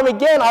time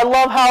again, I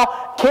love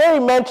how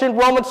Carrie mentioned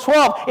Romans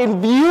 12. In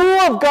view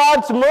of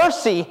God's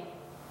mercy,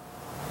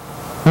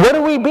 what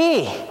do we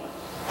be?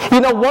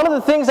 You know, one of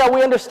the things that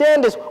we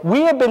understand is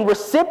we have been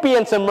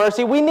recipients of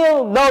mercy. We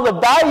know the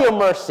value of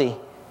mercy.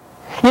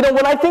 You know,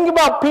 when I think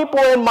about people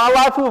in my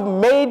life who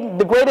have made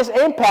the greatest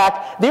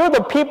impact, they are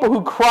the people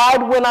who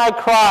cried when I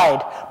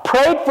cried,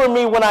 prayed for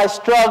me when I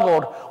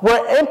struggled,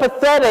 were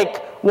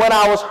empathetic when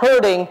I was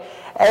hurting,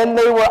 and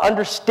they were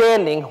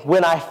understanding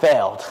when I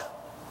failed.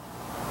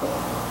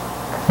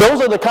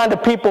 Those are the kind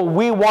of people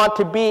we want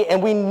to be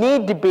and we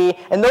need to be,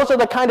 and those are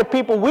the kind of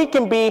people we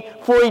can be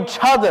for each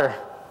other.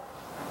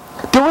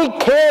 Do we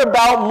care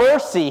about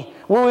mercy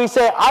where we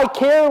say, I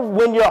care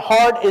when your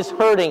heart is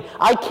hurting.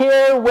 I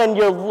care when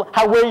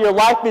where your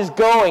life is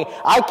going.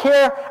 I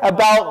care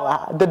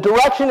about the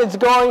direction it's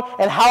going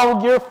and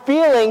how you're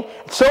feeling,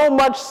 so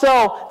much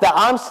so that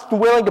I'm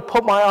willing to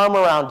put my arm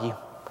around you.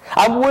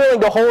 I'm willing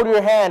to hold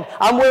your hand.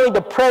 I'm willing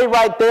to pray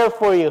right there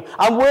for you.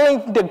 I'm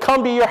willing to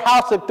come to your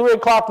house at 3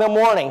 o'clock in the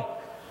morning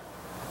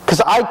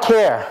because I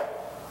care.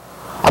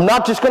 I'm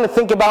not just going to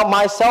think about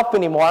myself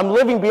anymore. I'm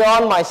living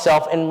beyond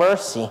myself in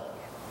mercy.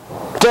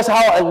 Just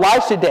how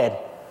Elisha did.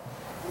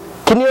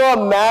 Can you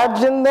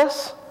imagine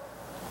this?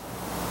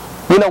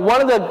 You know, one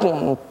of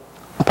the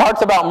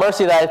parts about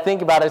mercy that I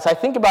think about is I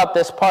think about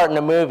this part in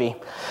a movie.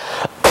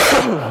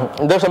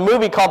 There's a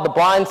movie called The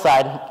Blind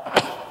Side,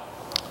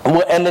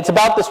 and it's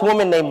about this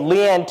woman named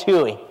Leanne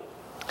Toohey.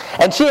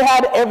 And she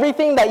had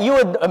everything that you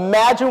would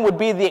imagine would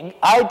be the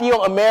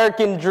ideal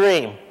American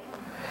dream.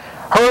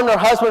 Her and her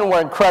husband were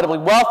incredibly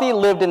wealthy,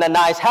 lived in a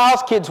nice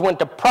house, kids went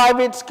to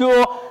private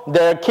school,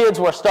 their kids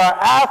were star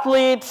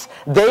athletes,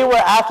 they were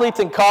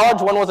athletes in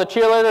college, one was a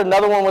cheerleader,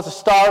 another one was a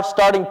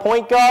starting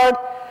point guard,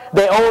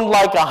 they owned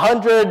like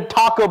 100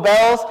 Taco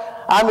Bells.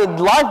 I mean,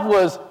 life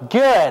was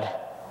good.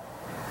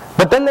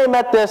 But then they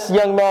met this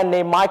young man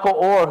named Michael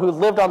Orr who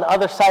lived on the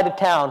other side of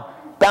town,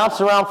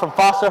 bounced around from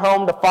foster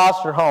home to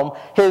foster home.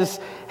 His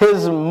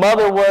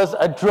mother was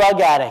a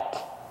drug addict.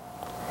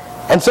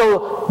 And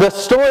so the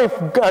story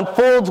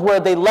unfolds where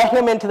they let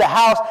him into the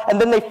house,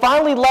 and then they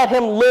finally let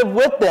him live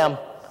with them.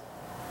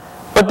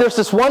 But there's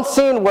this one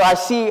scene where I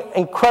see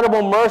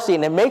incredible mercy,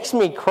 and it makes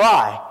me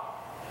cry.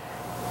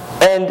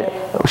 And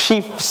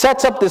she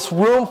sets up this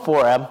room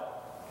for him,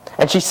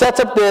 and she sets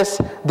up this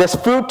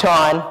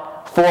futon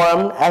for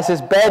him as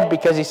his bed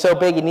because he's so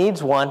big he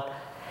needs one.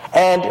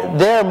 And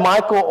there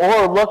Michael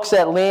Orr looks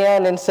at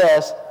Leanne and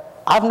says,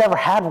 I've never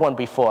had one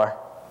before.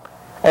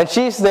 And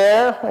she's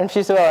there, and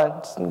she's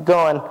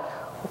going,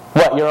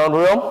 what, your own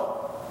room?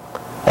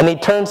 And he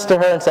turns to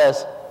her and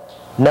says,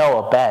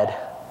 no, a bed.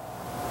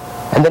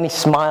 And then he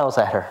smiles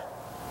at her.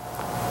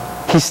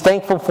 He's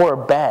thankful for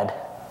a bed.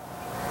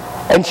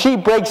 And she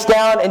breaks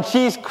down, and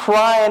she's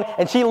crying,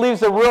 and she leaves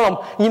the room.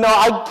 You know,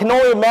 I can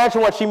only imagine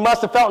what she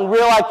must have felt in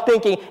real life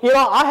thinking, you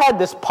know, I had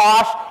this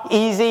posh,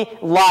 easy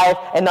life,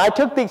 and I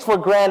took things for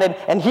granted,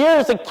 and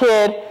here's a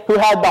kid who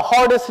had the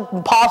hardest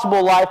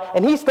possible life,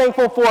 and he's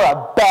thankful for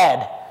a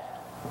bed.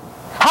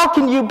 How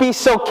can you be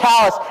so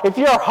callous? If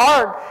your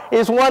heart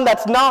is one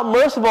that's not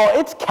merciful,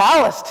 it's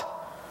calloused.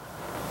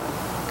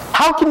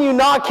 How can you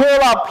not care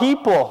about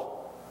people?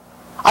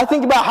 I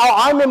think about how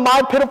I'm in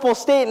my pitiful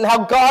state and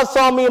how God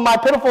saw me in my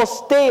pitiful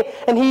state,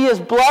 and He has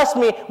blessed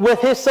me with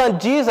His Son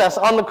Jesus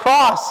on the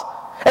cross.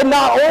 And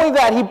not only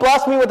that, He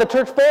blessed me with a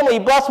church family. He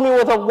blessed me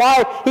with a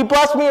wife. He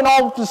blessed me in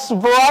all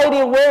variety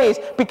of ways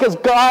because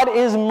God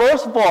is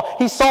merciful.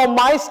 He saw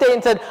my state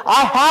and said,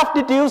 I have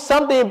to do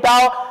something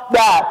about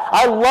that.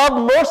 I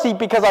love mercy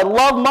because I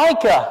love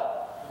Micah.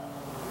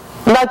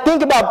 And I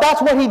think about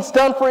that's what He's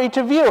done for each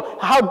of you.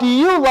 How do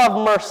you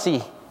love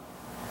mercy?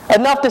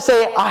 Enough to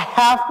say, I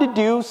have to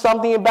do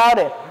something about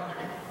it.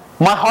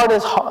 My heart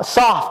is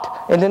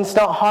soft and it's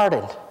not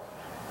hardened.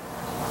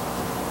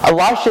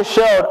 Elisha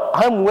showed,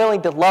 I'm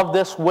willing to love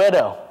this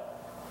widow.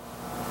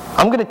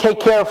 I'm going to take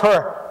care of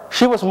her.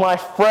 She was my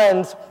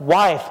friend's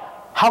wife.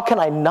 How can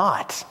I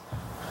not?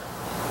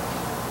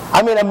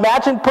 I mean,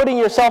 imagine putting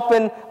yourself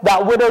in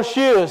that widow's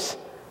shoes.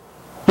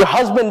 Your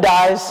husband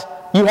dies,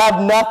 you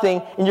have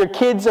nothing, and your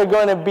kids are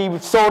going to be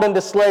sold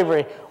into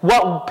slavery.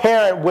 What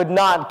parent would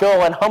not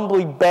go and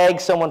humbly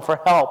beg someone for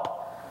help?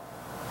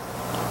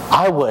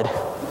 I would.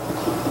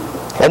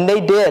 And they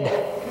did.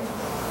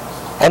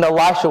 And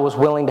Elisha was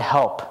willing to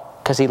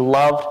help because he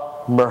loved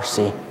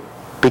mercy,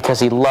 because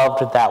he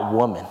loved that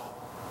woman.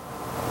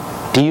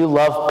 Do you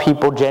love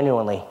people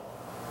genuinely?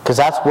 Because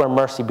that's where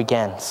mercy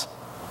begins.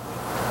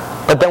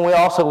 But then we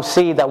also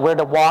see that we're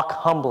to walk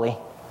humbly.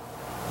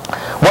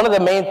 One of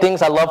the main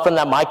things I love from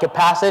that Micah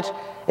passage,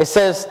 it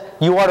says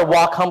you are to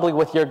walk humbly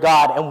with your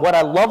God. And what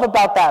I love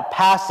about that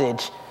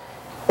passage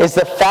is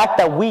the fact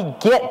that we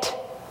get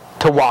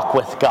to walk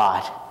with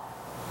God.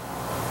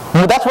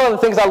 That's one of the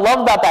things I love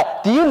about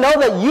that. Do you know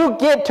that you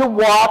get to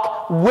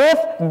walk with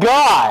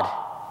God?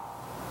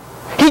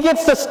 He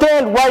gets to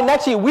stand right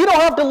next to you. We don't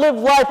have to live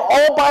life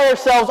all by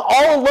ourselves,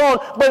 all alone,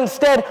 but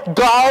instead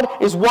God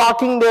is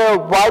walking there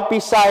right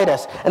beside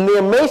us. And the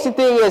amazing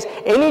thing is,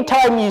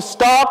 anytime you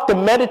stop to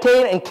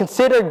meditate and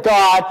consider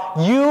God,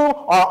 you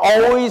are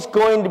always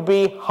going to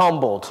be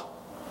humbled.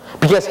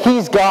 Because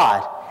He's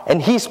God,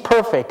 and He's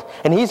perfect,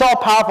 and He's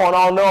all-powerful and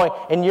all-knowing,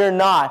 and you're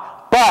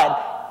not.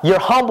 But you're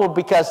humbled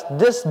because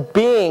this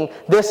being,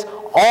 this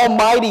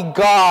almighty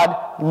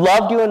God,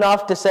 loved you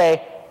enough to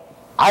say,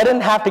 I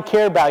didn't have to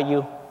care about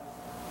you,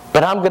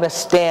 but I'm going to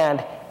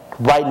stand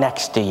right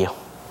next to you.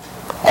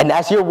 And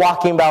as you're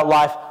walking about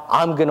life,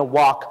 I'm going to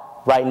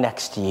walk right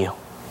next to you.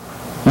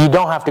 You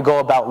don't have to go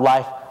about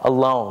life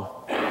alone.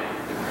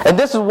 And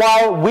this is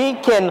why we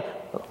can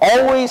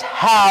always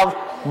have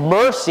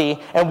mercy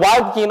and why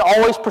we can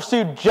always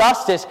pursue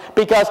justice,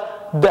 because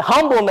the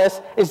humbleness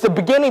is the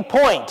beginning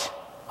point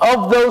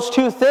of those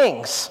two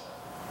things.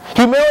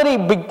 Humility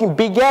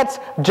begets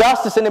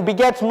justice, and it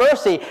begets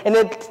mercy. And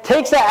it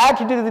takes that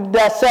attitude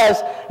that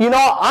says,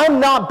 I'm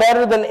not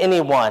better than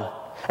anyone.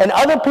 And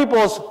other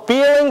people's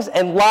feelings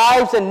and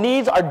lives and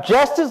needs are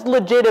just as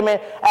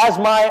legitimate as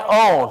my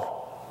own.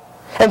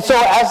 And so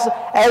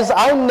as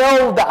I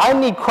know that I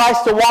need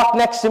Christ to walk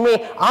next to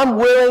me, I'm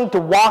willing to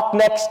walk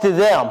next to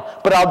them.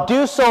 But I'll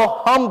do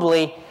so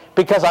humbly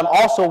because I'm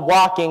also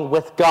walking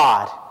with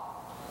God.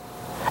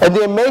 And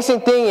the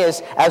amazing thing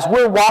is, as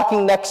we're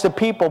walking next to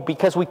people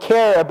because we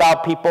care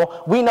about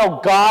people, we know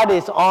God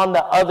is on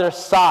the other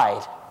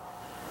side.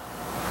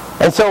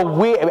 And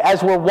so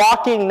as we're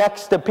walking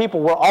next to people,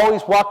 we're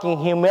always walking in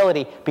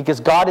humility because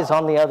God is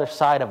on the other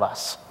side of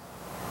us.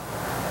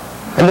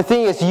 And the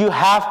thing is, you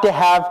have to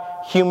have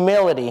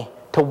humility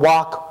to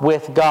walk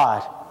with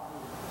God.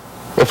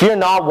 If you're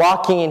not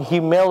walking in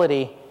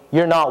humility,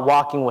 you're not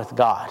walking with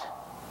God.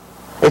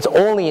 It's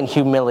only in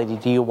humility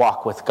do you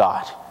walk with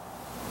God.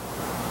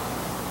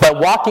 But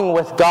walking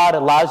with God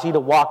allows you to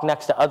walk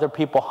next to other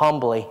people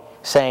humbly,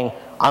 saying,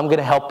 I'm going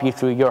to help you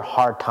through your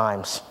hard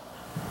times.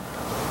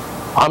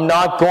 I'm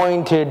not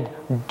going to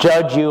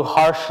judge you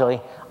harshly.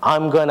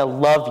 I'm going to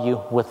love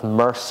you with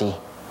mercy.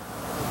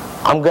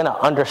 I'm going to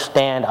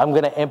understand. I'm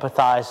going to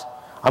empathize.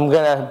 I'm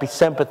going to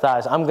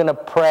sympathize. I'm going to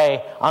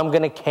pray. I'm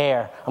going to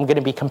care. I'm going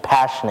to be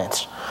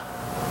compassionate.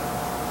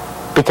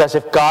 Because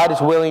if God is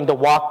willing to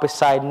walk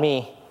beside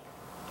me,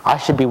 I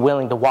should be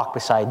willing to walk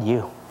beside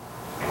you.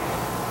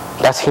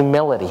 That's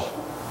humility.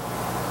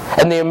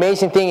 And the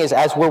amazing thing is,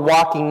 as we're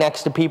walking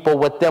next to people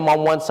with them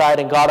on one side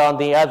and God on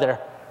the other,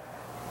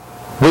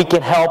 we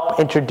can help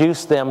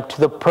introduce them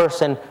to the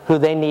person who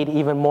they need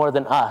even more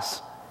than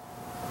us.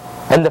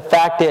 And the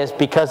fact is,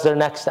 because they're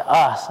next to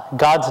us,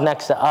 God's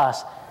next to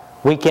us,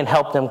 we can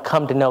help them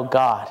come to know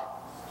God.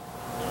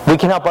 We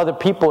can help other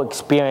people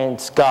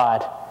experience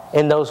God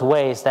in those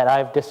ways that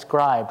I've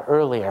described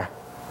earlier.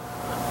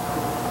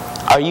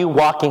 Are you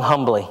walking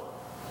humbly?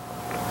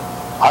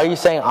 Are you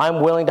saying,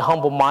 I'm willing to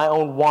humble my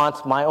own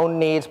wants, my own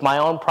needs, my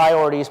own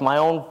priorities, my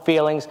own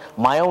feelings,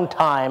 my own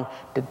time,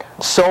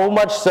 so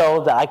much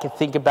so that I can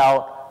think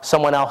about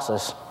someone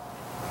else's?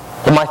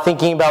 Am I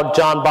thinking about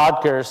John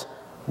Bodker's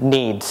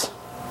needs?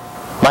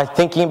 Am I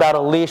thinking about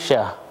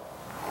Alicia?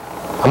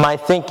 Am I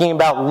thinking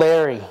about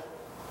Larry?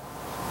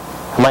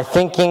 Am I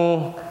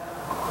thinking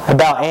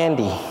about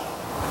Andy?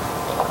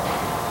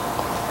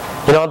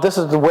 This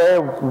is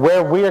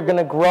where we are going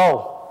to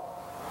grow.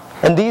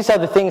 And these are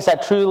the things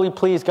that truly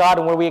please God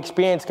and where we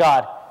experience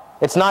God.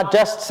 It's not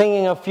just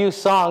singing a few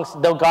songs,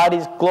 though God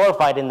is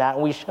glorified in that,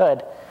 and we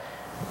should.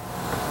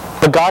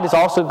 But God is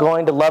also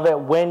going to love it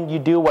when you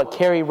do what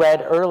Carrie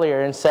read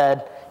earlier and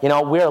said,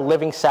 we're a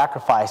living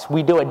sacrifice.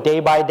 We do it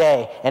day by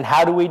day. And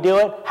how do we do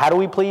it? How do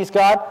we please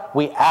God?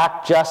 We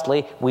act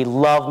justly, we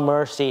love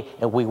mercy,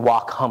 and we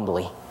walk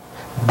humbly.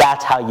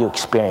 That's how you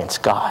experience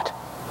God.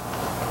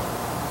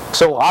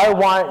 So I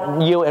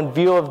want you, in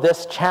view of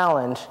this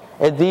challenge,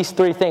 these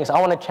three things, I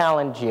want to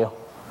challenge you.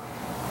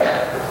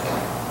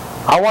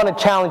 I want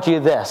to challenge you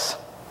this.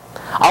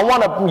 I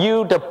want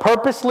you to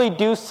purposely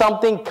do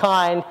something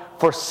kind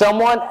for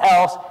someone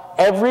else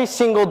every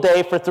single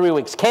day for 3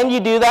 weeks. Can you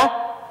do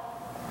that?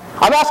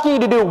 I'm asking you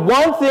to do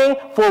one thing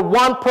for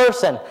one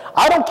person.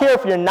 I don't care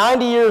if you're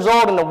 90 years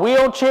old in a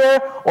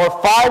wheelchair or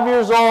 5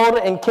 years old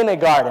in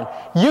kindergarten.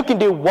 You can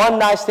do one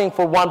nice thing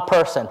for one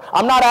person.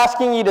 I'm not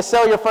asking you to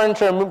sell your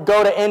furniture and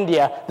go to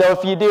India, though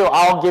if you do,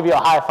 I'll give you a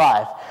high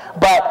five.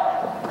 But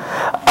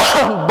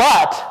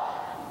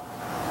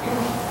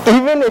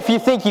even if you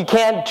think you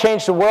can't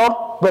change the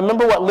world,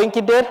 remember what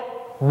Lincoln did?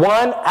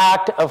 One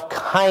act of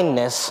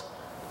kindness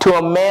to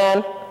a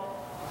man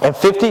and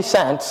 50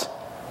 cents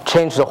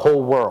changed the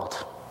whole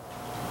world.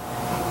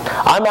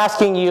 I'm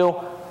asking you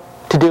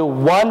to do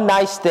one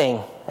nice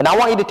thing, and I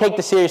want you to take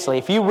this seriously.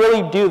 If you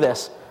really do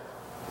this,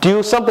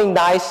 do something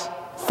nice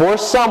for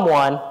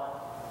someone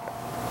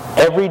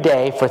every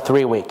day for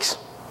 3 weeks.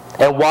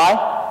 And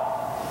why?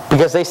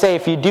 Because they say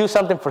if you do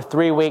something for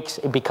 3 weeks,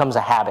 it becomes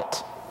a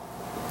habit.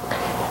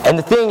 And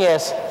the thing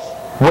is,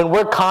 when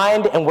we're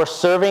kind and we're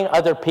serving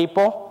other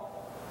people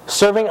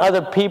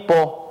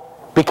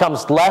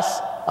becomes less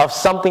of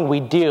something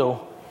we do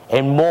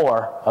and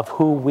more of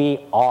who we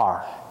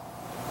are.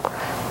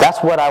 That's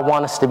what I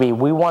want us to be.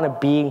 We want to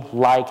be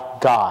like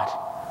God.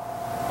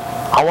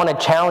 I want to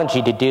challenge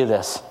you to do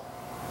this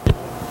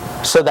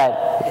so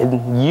that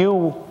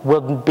you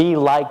will be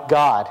like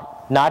God.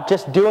 Not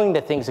just doing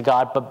the things of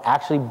God, but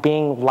actually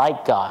being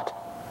like God.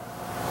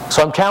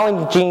 So I'm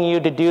challenging you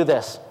to do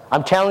this.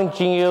 I'm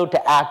challenging you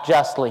to act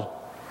justly.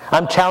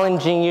 I'm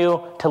challenging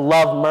you to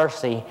love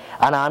mercy.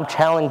 And I'm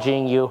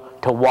challenging you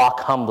to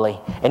walk humbly.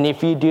 And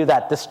if you do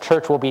that, this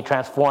church will be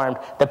transformed.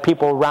 The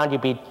people around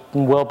you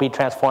will be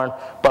transformed.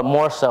 But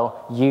more so,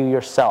 you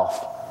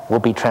yourself will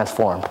be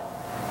transformed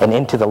and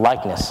into the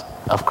likeness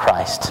of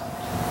Christ.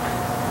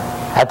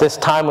 At this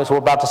time, as we're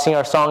about to sing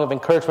our song of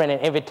encouragement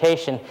and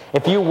invitation,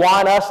 if you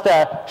want us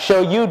to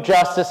show you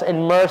justice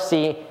and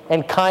mercy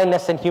and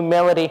kindness and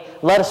humility,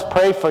 let us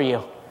pray for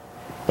you.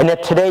 And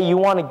if today you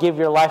want to give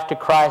your life to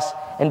Christ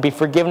and be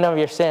forgiven of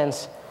your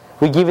sins,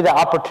 we give you the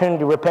opportunity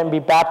to repent and be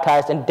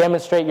baptized and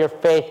demonstrate your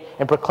faith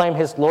and proclaim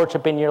his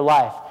lordship in your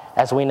life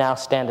as we now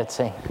stand and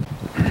sing.